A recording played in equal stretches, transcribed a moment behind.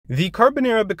The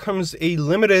Carbonara becomes a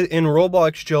limited in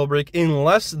Roblox Jailbreak in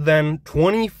less than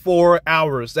 24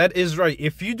 hours. That is right.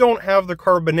 If you don't have the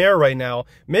Carbonara right now,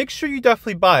 make sure you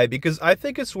definitely buy it because I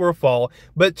think it's worthwhile.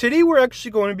 But today we're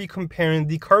actually going to be comparing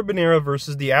the Carbonara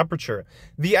versus the Aperture.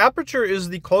 The Aperture is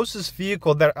the closest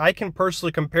vehicle that I can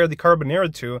personally compare the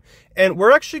Carbonara to, and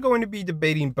we're actually going to be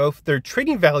debating both their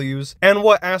trading values and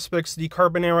what aspects the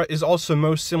Carbonara is also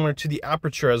most similar to the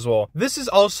Aperture as well. This is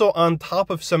also on top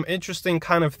of some interesting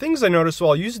kind of things I noticed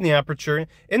while using the Aperture,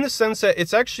 in the sense that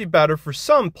it's actually better for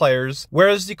some players,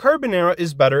 whereas the Carbonara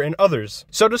is better in others.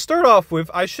 So to start off with,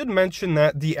 I should mention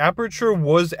that the Aperture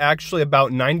was actually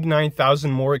about 99,000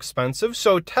 more expensive,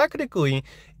 so technically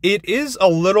it is a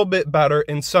little bit better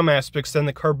in some aspects than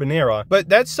the Carbonara, but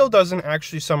that still doesn't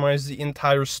actually summarize the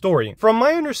entire story. From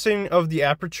my understanding of the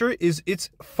Aperture is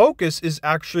its focus is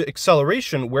actually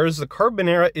acceleration, whereas the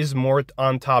Carbonara is more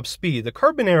on top speed. The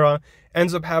Carbonara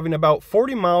ends up having about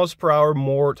 40 miles per hour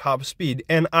more top speed,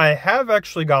 and I have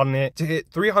actually gotten it to hit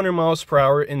 300 miles per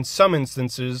hour in some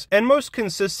instances, and most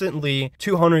consistently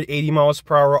 280 miles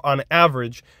per hour on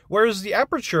average, whereas the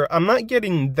Aperture, I'm not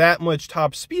getting that much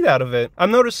top speed out of it.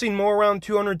 I'm noticing more around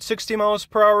 260 miles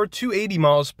per hour, 280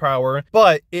 miles per hour,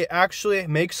 but it actually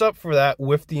makes up for that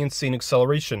with the insane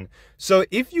acceleration. So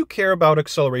if you care about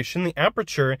acceleration, the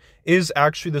Aperture is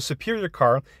actually the superior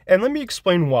car, and let me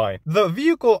explain why. The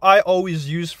vehicle I always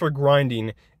use for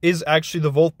grinding is actually the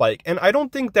Volt Bike, and I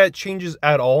don't think that changes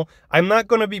at all. I'm not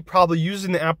going to be probably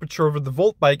using the Aperture over the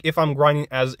Volt Bike if I'm grinding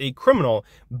as a criminal,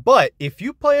 but if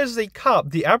you play as a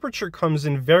cop, the Aperture comes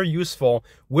in very useful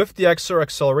with the extra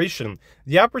acceleration.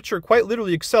 The Aperture quite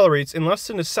literally accelerates in less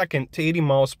than a second to 80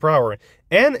 miles per hour,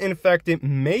 and in fact it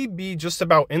may be just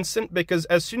about instant, because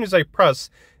as soon as I press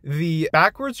the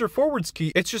backwards or forwards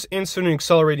key, it's just instantly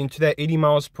accelerating to that 80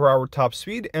 miles per hour top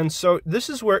speed. And so this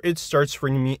is where it starts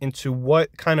bringing me into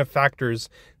what kind of factors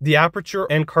the Aperture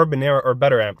and Carbonara are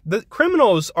better at. The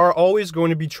criminals are always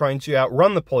going to be trying to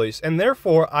outrun the police, and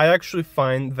therefore I actually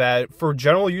find that for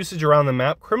general usage around the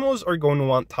map, criminals are going to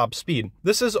want top speed.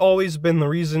 This has always been the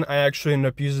reason I actually end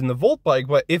up using the Volt Bike,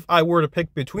 but if I were to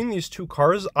pick between these two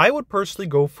cars, I would personally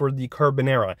go for the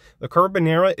Carbonara. The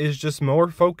Carbonara is just more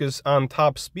focused on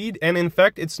top speed, and in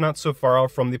fact it's not so far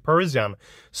out from the Parisian.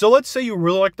 So let's say you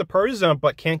really like the Parisian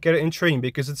but can't get it in trading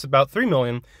because it's about 3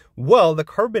 million. Well, the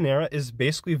Carbonara is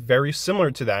basically very similar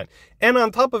to that. And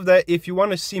on top of that, if you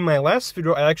want to see my last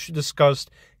video, I actually discussed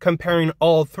comparing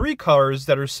all three cars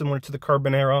that are similar to the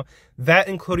Carbonara, that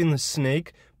including the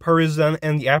Snake, Parisian,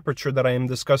 and the Aperture that I am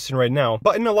discussing right now.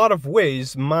 But in a lot of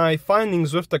ways, my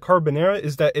findings with the Carbonara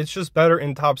is that it's just better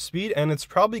in top speed, and it's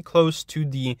probably close to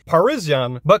the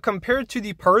Parisian. But compared to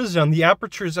the Parisian, the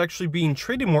Aperture is actually being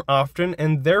traded more often,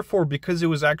 and therefore, because it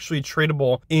was actually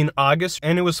tradable in August,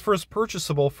 and it was first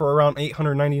purchasable for around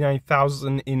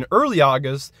 899,000 in early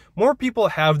August, more people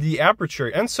have the Aperture,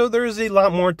 and so there is a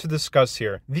lot more to discuss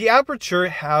here. The Aperture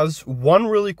has one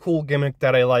really cool gimmick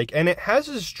that I like, and it has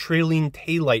this trailing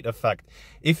taillight effect.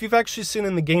 If you've actually seen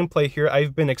in the gameplay here,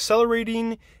 I've been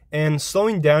accelerating and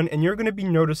slowing down, and you're going to be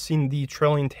noticing the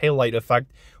trailing taillight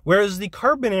effect, whereas the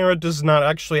Carbonara does not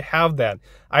actually have that.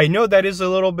 I know that is a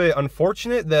little bit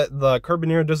unfortunate that the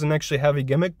Carbonara doesn't actually have a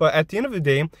gimmick, but at the end of the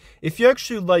day, if you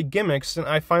actually like gimmicks, then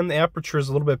I find the Aperture is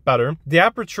a little bit better. The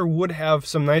Aperture would have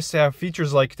some nice to have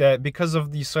features like that because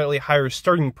of the slightly higher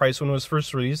starting price when it was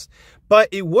first released, but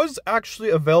it was actually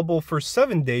available for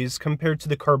 7 days compared to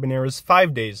the Carbonara's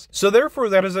 5 days. So therefore,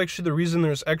 that is actually the reason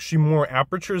there's actually more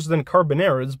Apertures than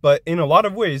Carbonaras, but in a lot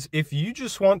of ways, if you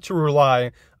just want to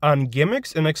rely on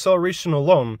gimmicks and acceleration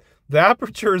alone, the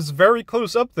Aperture is very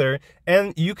close up there,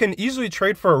 and you can easily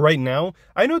trade for it right now.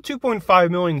 I know 2.5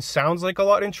 million sounds like a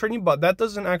lot in trading, but that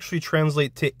doesn't actually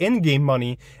translate to in-game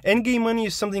money. In-game money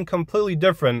is something completely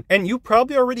different, and you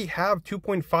probably already have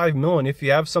 2.5 million if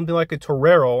you have something like a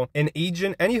Torero, an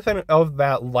Agent, anything of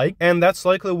that like, and that's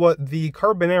likely what the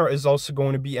Carbonara is also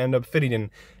going to be end up fitting in.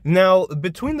 Now,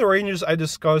 between the ranges I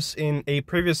discussed in a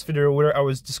previous video where I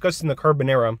was discussing the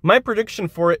Carbonara, my prediction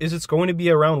for it is it's going to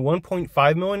be around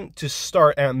 1.5 million to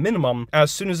start at minimum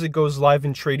as soon as it goes live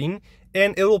in trading,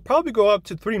 and it will probably go up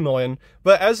to 3 million.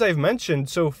 But as I've mentioned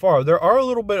so far, there are a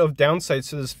little bit of downsides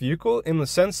to this vehicle in the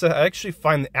sense that I actually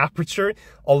find the Aperture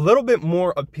a little bit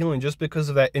more appealing just because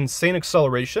of that insane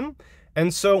acceleration.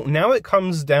 And so now it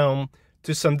comes down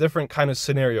to some different kind of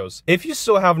scenarios. If you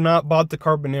still have not bought the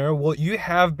Carbonara, well, you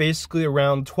have basically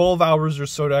around 12 hours or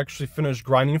so to actually finish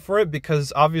grinding for it,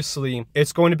 because obviously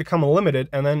it's going to become a limited,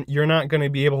 and then you're not going to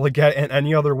be able to get it in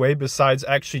any other way besides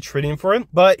actually trading for it.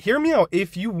 But hear me out,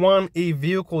 if you want a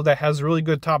vehicle that has really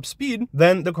good top speed,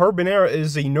 then the Carbonara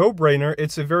is a no-brainer.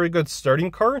 It's a very good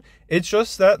starting car. It's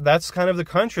just that that's kind of the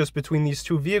contrast between these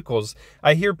two vehicles.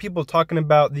 I hear people talking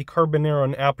about the Carbonara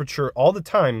and Aperture all the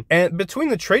time, and between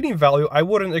the trading value, I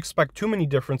wouldn't expect too many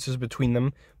differences between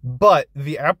them, but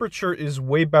the Aperture is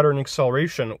way better in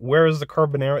acceleration, whereas the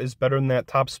Carbonara is better than that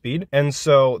top speed, and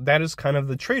so that is kind of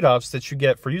the trade-offs that you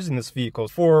get for using this vehicle.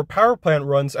 For power plant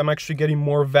runs, I'm actually getting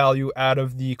more value out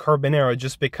of the Carbonara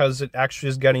just because it actually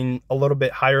is getting a little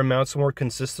bit higher amounts more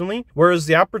consistently, whereas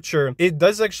the Aperture, it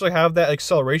does actually have that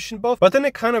acceleration buff, but then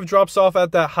it kind of drops off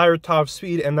at that higher top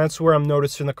speed, and that's where I'm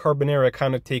noticing the Carbonara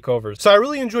kind of take over. So I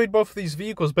really enjoyed both of these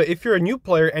vehicles, but if you're a new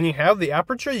player and you have the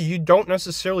Aperture, you don't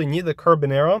necessarily need the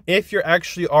Carbonara if you're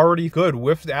actually already good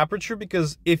with the Aperture,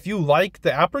 because if you like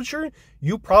the Aperture,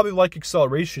 you probably like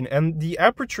acceleration, and the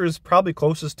Aperture is probably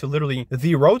closest to literally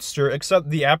the Roadster, except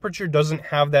the Aperture doesn't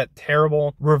have that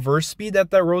terrible reverse speed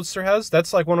that Roadster has.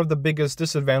 That's like one of the biggest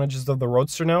disadvantages of the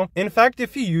Roadster now. In fact,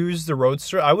 if you use the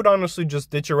Roadster, I would honestly just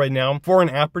ditch it right now for an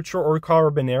Aperture or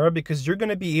Carbonara, because you're going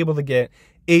to be able to get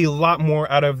a lot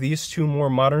more out of these two more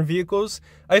modern vehicles.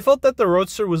 I felt that the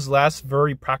Roadster was last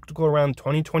very practical around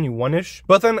 2021-ish,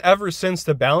 but then ever since,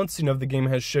 the balancing of the game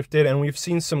has shifted, and we've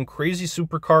seen some crazy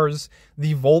supercars.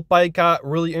 The Volt Bike got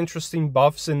really interesting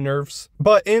buffs and nerfs,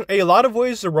 but in a lot of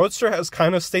ways, the Roadster has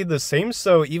kind of stayed the same,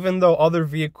 so even though other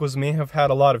vehicles may have had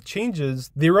a lot of changes,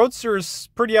 the Roadster is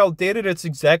pretty outdated. It's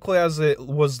exactly as it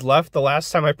was left the last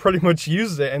time I pretty much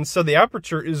used it, and so the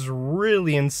Aperture is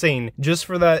really insane just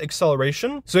for that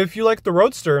acceleration. So if you like the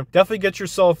Roadster, definitely get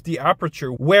yourself the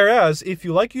Aperture. Whereas if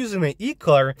you like using the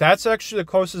Eclair, that's actually the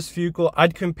closest vehicle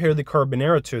I'd compare the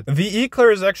Carbonara to. The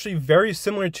Eclair is actually very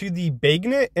similar to the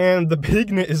Bagnet, and the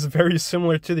Bagnet is very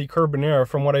similar to the Carbonara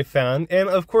from what I found. And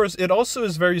of course, it also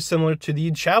is very similar to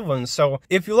the Javelin. So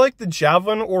if you like the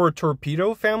Javelin or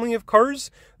Torpedo family of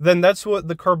cars, then that's what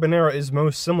the Carbonara is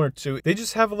most similar to. They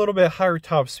just have a little bit higher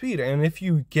top speed, and if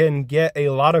you can get a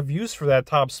lot of use for that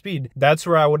top speed, that's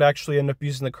where I would actually end up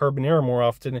using the Carbonara more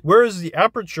often. Whereas the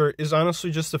Aperture is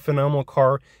honestly just a phenomenal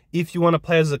car if you want to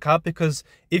play as a cop, because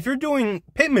if you're doing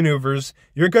pit maneuvers,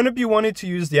 you're going to be wanting to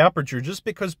use the Aperture just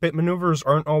because pit maneuvers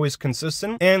aren't always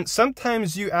consistent, and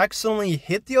sometimes you accidentally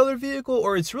hit the other vehicle,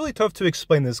 or it's really tough to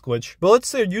explain this glitch. But let's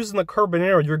say you're using the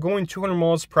Carbonara, you're going 200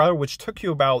 miles per hour, which took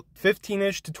you about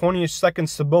 15-ish to 20-ish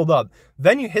seconds to build up.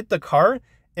 Then you hit the car,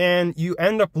 and you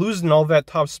end up losing all that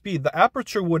top speed. The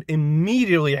Aperture would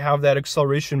immediately have that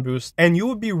acceleration boost, and you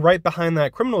would be right behind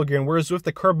that criminal again, whereas with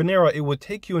the Carbonara, it would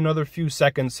take you another few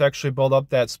seconds to actually build up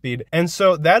that speed. And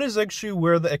so that is actually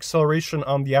where the acceleration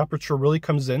on the Aperture really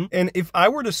comes in. And if I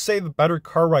were to say the better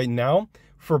car right now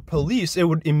for police, it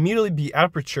would immediately be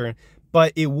Aperture,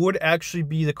 but it would actually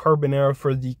be the Carbonara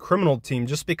for the criminal team,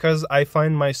 just because I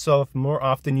find myself more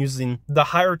often using the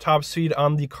higher top speed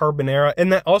on the Carbonara, and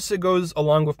that also goes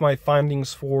along with my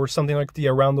findings for something like the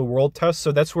Around the World test.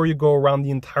 So that's where you go around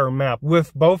the entire map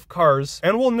with both cars,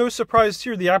 and well, no surprise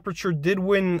here, the Aperture did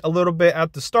win a little bit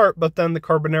at the start, but then the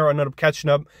Carbonara ended up catching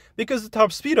up because the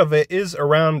top speed of it is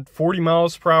around 40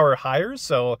 miles per hour higher.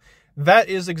 So that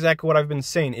is exactly what I've been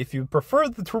saying. If you prefer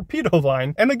the torpedo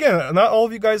line, and again, not all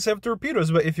of you guys have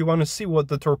torpedoes, but if you want to see what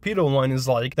the torpedo line is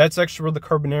like, that's actually where the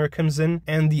Carbonara comes in,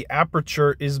 and the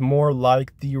Aperture is more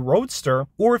like the Roadster.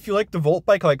 Or if you like the Volt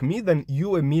Bike like me, then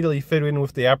you immediately fit in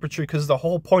with the Aperture, because the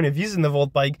whole point of using the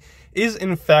Volt Bike is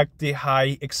in fact the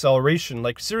high acceleration.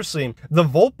 Like seriously, the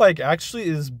Volt Bike actually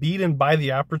is beaten by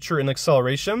the Aperture in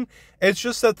acceleration. It's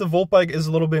just that the Volt Bike is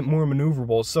a little bit more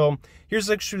maneuverable. So here's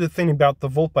actually the thing about the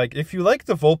Volt Bike. If you like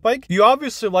the Volt Bike, you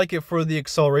obviously like it for the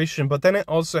acceleration, but then it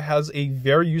also has a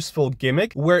very useful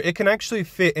gimmick where it can actually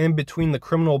fit in between the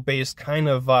criminal base kind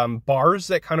of bars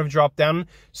that kind of drop down.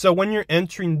 So when you're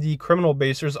entering the criminal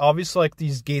base, there's obviously like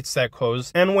these gates that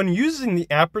close, and when using the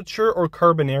Aperture or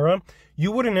Carbonara,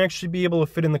 you wouldn't actually be able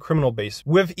to fit in the criminal base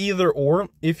with either or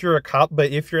if you're a cop. But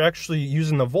if you're actually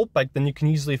using the Volt Bike, then you can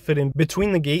easily fit in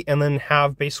between the gate and then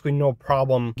have basically no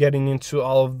problem getting into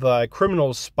all of the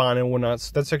criminals spawn and whatnot.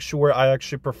 So that's actually where I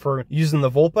actually prefer using the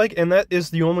Volt Bike, and that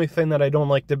is the only thing that I don't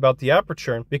like about the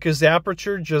Aperture, because the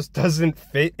Aperture just doesn't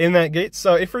fit in that gate.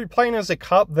 So if you're playing as a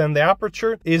cop, then the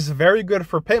Aperture is very good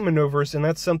for pit maneuvers, and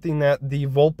that's something that the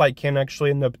Volt Bike can actually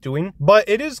end up doing. But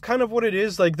it is kind of what it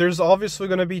is. Like there's obviously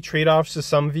going to be trade-offs cops to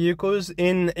some vehicles.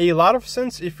 In a lot of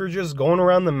sense, if you're just going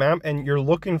around the map and you're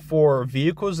looking for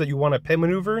vehicles that you want to pit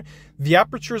maneuver, the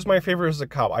Aperture is my favorite as a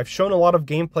cop. I've shown a lot of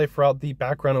gameplay throughout the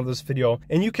background of this video,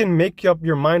 and you can make up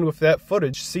your mind with that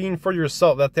footage, seeing for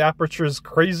yourself that the Aperture is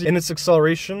crazy in its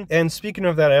acceleration. And speaking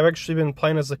of that, I've actually been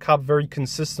playing as a cop very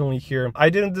consistently here. I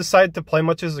didn't decide to play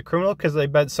much as a criminal because I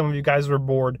bet some of you guys were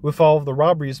bored with all of the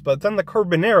robberies, but then the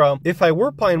Carbonara, if I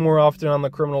were playing more often on the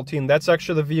criminal team, that's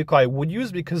actually the vehicle I would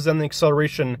use, because then the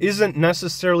acceleration isn't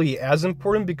necessarily as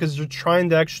important because you're trying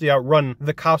to actually outrun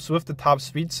the cops with the top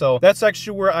speed. So that's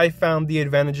actually where I found the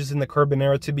advantages in the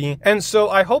Carbonara to be. And so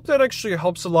I hope that actually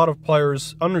helps a lot of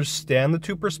players understand the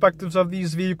two perspectives of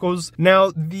these vehicles.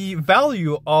 Now, the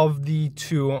value of the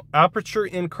two, Aperture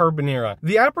and Carbonara.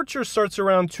 The Aperture starts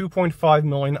around 2.5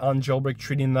 million on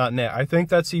jailbreaktrading.net. I think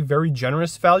that's a very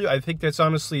generous value. I think that's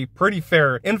honestly pretty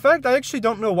fair. In fact, I actually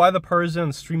don't know why the Parisian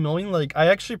is 3 million. Like, I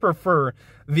actually prefer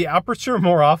the Aperture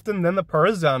more often than the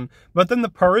Parisian, but then the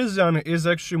Parisian is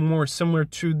actually more similar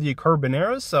to the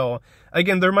Carbonara. So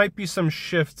again, there might be some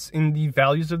shifts in the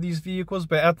values of these vehicles,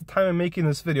 but at the time of making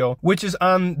this video, which is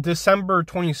on December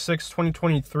 26,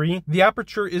 2023, the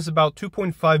Aperture is about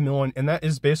 2.5 million, and that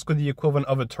is basically the equivalent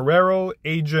of a Torero,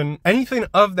 Agent, anything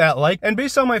of that like. And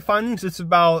based on my findings, it's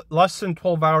about less than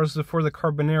 12 hours before the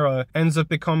Carbonara ends up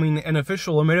becoming an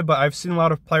official limited, but I've seen a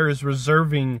lot of players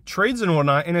reserving trades and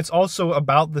whatnot, and it's also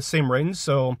about the same range.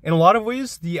 So in a lot of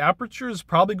ways, the Aperture is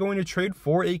probably going to trade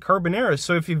for a Carbonara.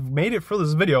 So if you've made it for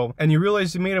this video and you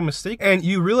realize you made a mistake and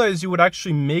you realize you would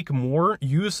actually make more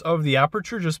use of the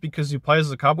Aperture just because you play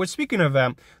as a cop, which, speaking of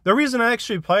that, the reason I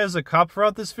actually play as a cop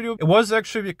throughout this video, it was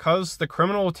actually because the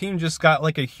criminal team just got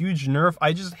like a huge nerf.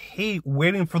 I just hate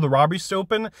waiting for the robberies to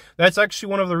open. That's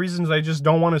actually one of the reasons I just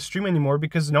don't want to stream anymore,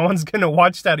 because no one's gonna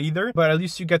watch that either. But at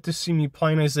least you get to see me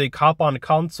playing as a cop on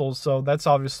console, so that's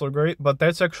obviously great. But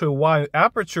that's actually why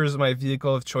Aperture is my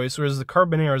vehicle of choice, whereas the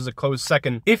Carbonara is a close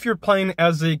second if you're playing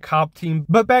as a cop team.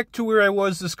 But back to where I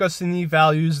was discussing the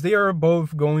values, they are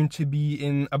both going to be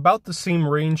in about the same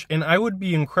range, and I would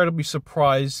be incredibly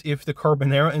surprised if the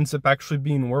Carbonara ends up actually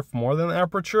being worth more than the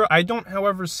Aperture. I don't,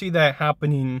 however, see that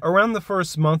happening. Around the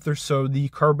first month or so, the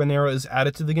Carbonara is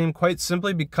added to the game, quite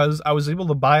simply because I was able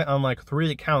to buy it on like 3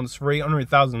 accounts for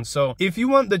 800,000. So if you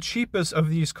want the cheapest of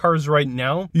these cars right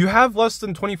now, you have less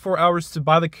than 24 hours to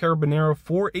buy the Carbonara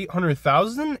for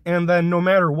 800,000, and then no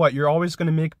matter what, you're always going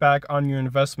to make back on your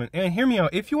investment. And hear me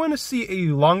out, if you want to see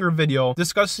a longer video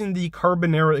discussing the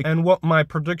Carbonara and what my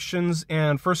predictions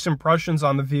and first impressions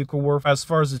on the vehicle were as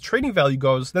far as the trading value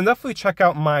goes, then definitely check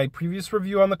out my previous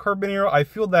review on the Carbonara. I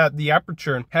feel that the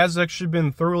Aperture has actually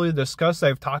been thoroughly discussed.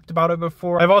 I've talked about it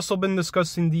before. I've also been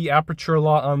discussing the Aperture a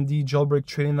lot on the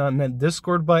jailbreaktrading.net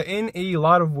Discord, but in a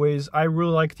lot of ways, I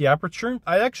really like the Aperture.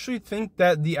 I actually think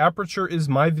that the Aperture is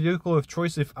my vehicle of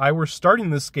choice if I were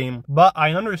starting this game, but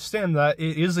I understand that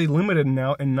it is a limited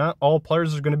now and not all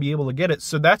players are going to be able to get it.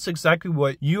 So that's exactly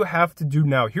what you have to do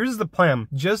now. Here's the plan.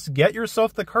 Just get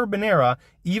yourself the Carbonara,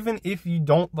 even if you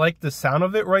don't like the sound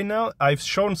of it right now. I've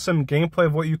shown some gameplay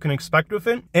of what you can expect with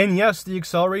it. And yes, the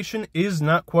acceleration is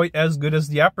not quite as good as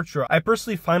the Aperture. I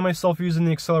personally find myself using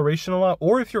the acceleration a lot,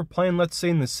 or if you're playing, let's say,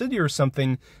 in the city or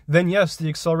something, then yes, the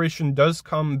acceleration does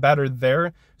come better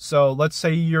there. So let's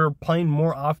say you're playing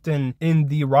more often in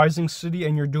the Rising City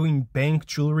and you're doing Bank,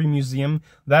 Jewelry, Museum.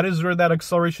 That is where that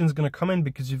acceleration is going to come in,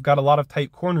 because you've got a lot of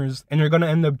tight corners and you're going to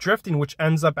end up drifting, which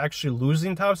ends up actually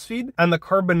losing top speed. And the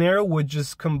Carbonara would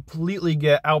just completely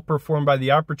get outperformed by the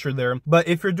Aperture there. But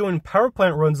if you're doing power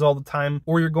plant runs all the time,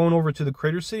 or you're going over to the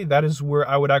Crater City, that is where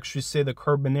I would actually say the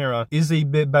Carbonara is a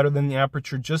bit better than the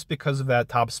Aperture just because of that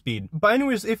top speed. But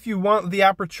anyways, if you want the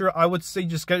Aperture, I would say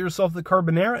just get yourself the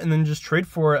Carbonara and then just trade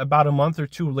for it about a month or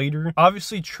two later.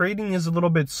 Obviously, trading is a little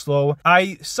bit slow.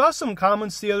 I saw some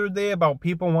comments the other day about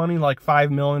people wanting like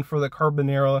 5 million for the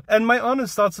Carbonara, and my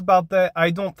honest thoughts about that, I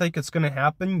don't think it's going to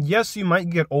happen. Yes, you might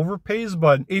get overpays,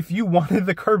 but if you wanted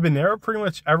the Carbonara, pretty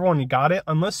much everyone got it,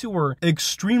 unless you were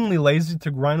extremely lazy to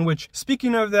grind, which,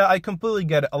 speaking of that, I completely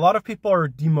get it. A lot of people are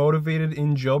demotivated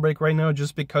in Jailbreak right now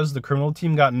just because the criminal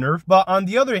team got nerfed. But on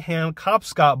the other hand,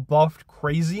 cops got buffed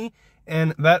crazy.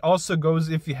 And that also goes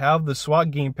if you have the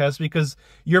SWAT game pass, because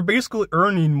you're basically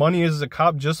earning money as a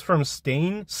cop just from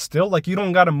staying still. Like, you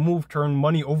don't got to move to earn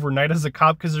money overnight as a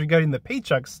cop because you're getting the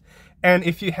paychecks. And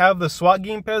if you have the SWAT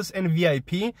game pass and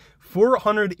VIP,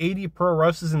 480 per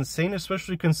arrest is insane,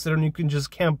 especially considering you can just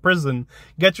camp prison,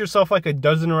 get yourself like a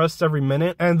dozen arrests every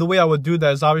minute. And the way I would do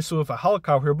that is obviously with a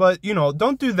helicopter, but you know,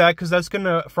 don't do that because that's going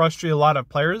to frustrate a lot of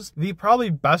players. The probably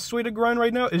best way to grind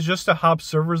right now is just to hop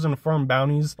servers and farm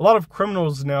bounties. A lot of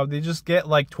criminals now, they just get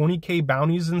like 20k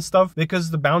bounties and stuff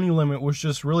because the bounty limit was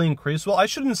just really increased. Well, I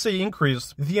shouldn't say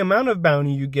increased. The amount of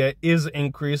bounty you get is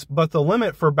increased, but the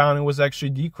limit for bounty was actually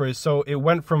decreased. So it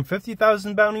went from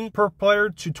 50,000 bounty per player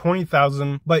to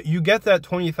 20,000, but you get that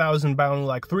 20,000 bounty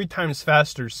like 3 times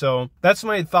faster. So that's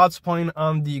my thoughts playing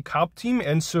on the cop team.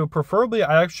 And so preferably,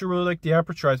 I actually really like the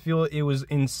Aperture. I feel it was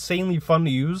insanely fun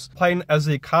to use playing as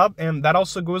a cop, and that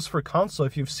also goes for console.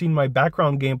 If you've seen my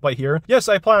background gameplay here, yes,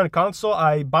 I play on console.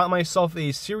 I bought myself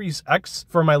a Series X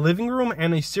for my living room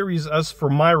and a Series S for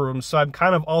my room, so I'm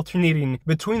kind of alternating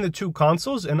between the 2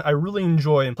 consoles, and I really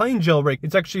enjoy playing Jailbreak.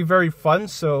 It's actually very fun,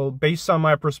 so based on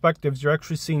my perspectives, you're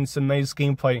actually seeing some nice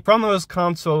gameplay from those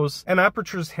consoles, and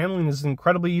Aperture's handling is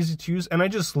incredibly easy to use, and I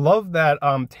just love that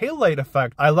taillight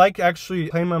effect. I like actually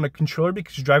playing on a controller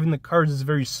because driving the cars is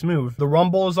very smooth. The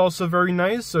rumble is also very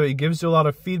nice, so it gives you a lot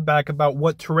of feedback about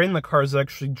what terrain the car is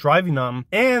actually driving on,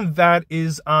 and that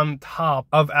is on top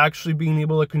of actually being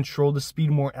able to control the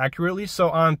speed more accurately. So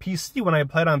on PC, when I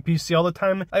played on PC all the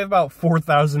time, I have about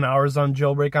 4,000 hours on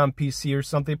Jailbreak on PC or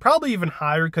something, probably even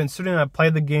higher considering I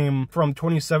played the game from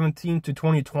 2017 to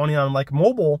 2020 on like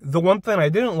mobile. The one thing I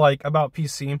didn't like about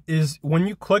PC is when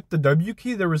you click the W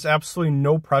key, there was absolutely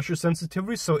no pressure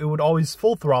sensitivity, so it would always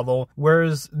full throttle,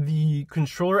 whereas the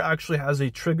controller actually has a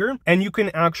trigger and you can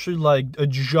actually like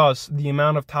adjust the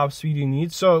amount of top speed you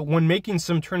need. So when making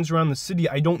some turns around the city,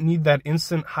 I don't need that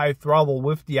instant high throttle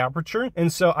with the Aperture,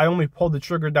 and so I only pull the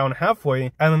trigger down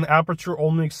halfway, and then the Aperture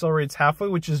only accelerates halfway,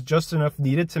 which is just enough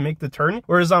needed to make the turn,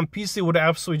 whereas on PC it would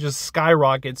absolutely just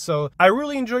skyrocket. So I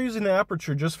really enjoy using the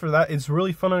Aperture just for that. It's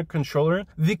really fun on a controller.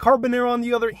 The Carbonara, on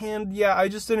the other hand, yeah, I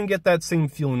just didn't get that same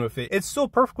feeling with it. It's still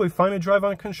perfectly fine to drive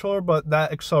on a controller, but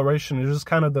that acceleration is just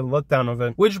kind of the letdown of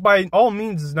it, which by all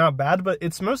means is not bad, but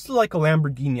it's mostly like a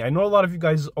Lamborghini. I know a lot of you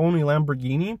guys own a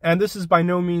Lamborghini, and this is by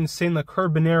no means saying the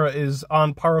Carbonara is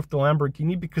on par with the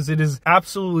Lamborghini, because it is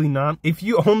absolutely not. If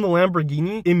you own the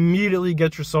Lamborghini, immediately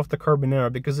get yourself the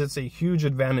Carbonara because it's a huge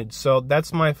advantage. So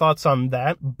that's my thoughts on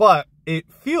that, but it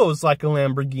feels like a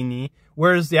Lamborghini,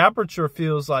 whereas the Aperture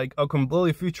feels like a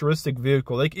completely futuristic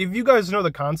vehicle. Like, if you guys know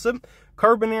the concept,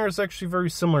 Carbonara is actually very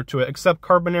similar to it, except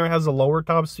Carbonara has a lower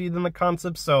top speed than the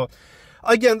concept. So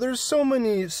again, there's so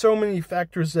many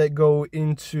factors that go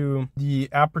into the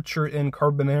Aperture and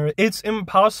Carbonara. It's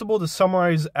impossible to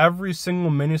summarize every single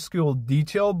minuscule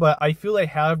detail, but I feel I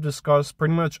have discussed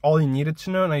pretty much all you needed to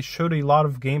know, and I showed a lot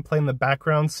of gameplay in the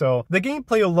background. So the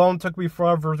gameplay alone took me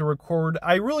forever to record.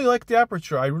 I really like the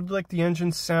Aperture. I really like the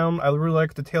engine sound. I really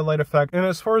like the taillight effect. And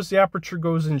as far as the Aperture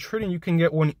goes in trading, you can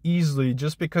get one easily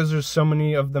just because there's so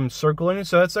many of them circling.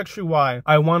 So that's actually why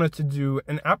I wanted to do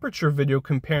an Aperture video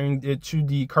comparing it to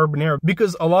the Carbonara,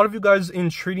 because a lot of you guys in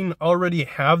trading already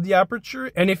have the Aperture,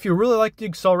 and if you really like the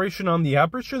acceleration on the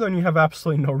Aperture, then you have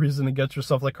absolutely no reason to get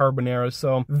yourself the Carbonara.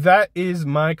 So that is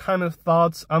my kind of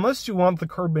thoughts, unless you want the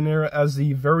Carbonara as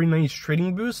a very nice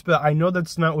trading boost, but I know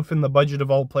that's not within the budget of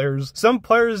all players. Some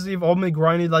players, they've only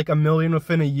grinded like 1 million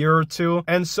within a year or two,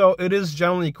 and so it is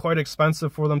generally quite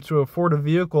expensive for them to afford a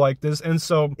vehicle like this. And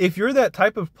so if you're that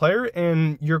type of player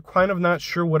and you're kind of not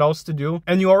sure what else to do,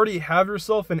 and you already have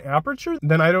yourself an Aperture,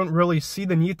 then I don't really see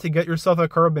the need to get yourself a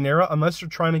Carbonara unless you're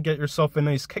trying to get yourself a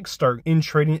nice kickstart in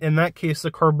trading. In that case,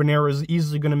 the Carbonara is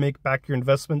easily going to make back your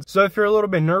investment. So if you're a little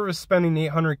bit nervous spending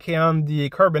 800k on the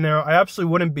Carbonara, I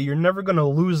absolutely wouldn't be. You're never going to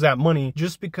lose that money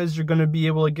just because you're going to be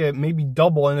able to get maybe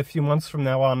double in a few months from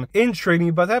now on in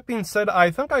trading. But that being said, I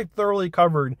think I thoroughly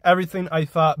covered everything I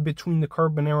thought between the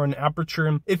Carbonara and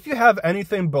Aperture. If you have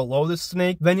anything below the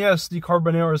snake, then yes, the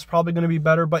Carbonara is probably going to be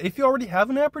better. But if you already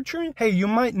have an Aperture, hey, you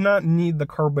might not need the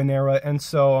Carbonara. And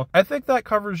so I think that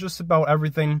covers just about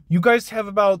everything. You guys have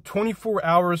about 24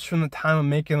 hours from the time of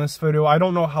making this video. I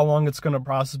don't know how long it's going to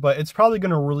process, but it's probably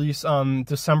going to release on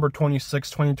December 26,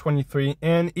 2023.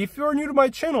 And if you're new to my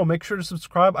channel, make sure to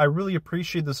subscribe. I really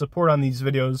appreciate the support on these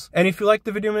videos. And if you like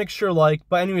the video, make sure to like.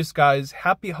 But anyways, guys,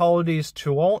 happy holidays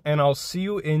to all, and I'll see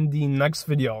you in the next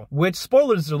video, which,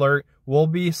 spoilers alert, we'll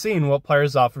be seeing what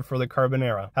players offer for the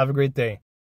Carbonara. Have a great day.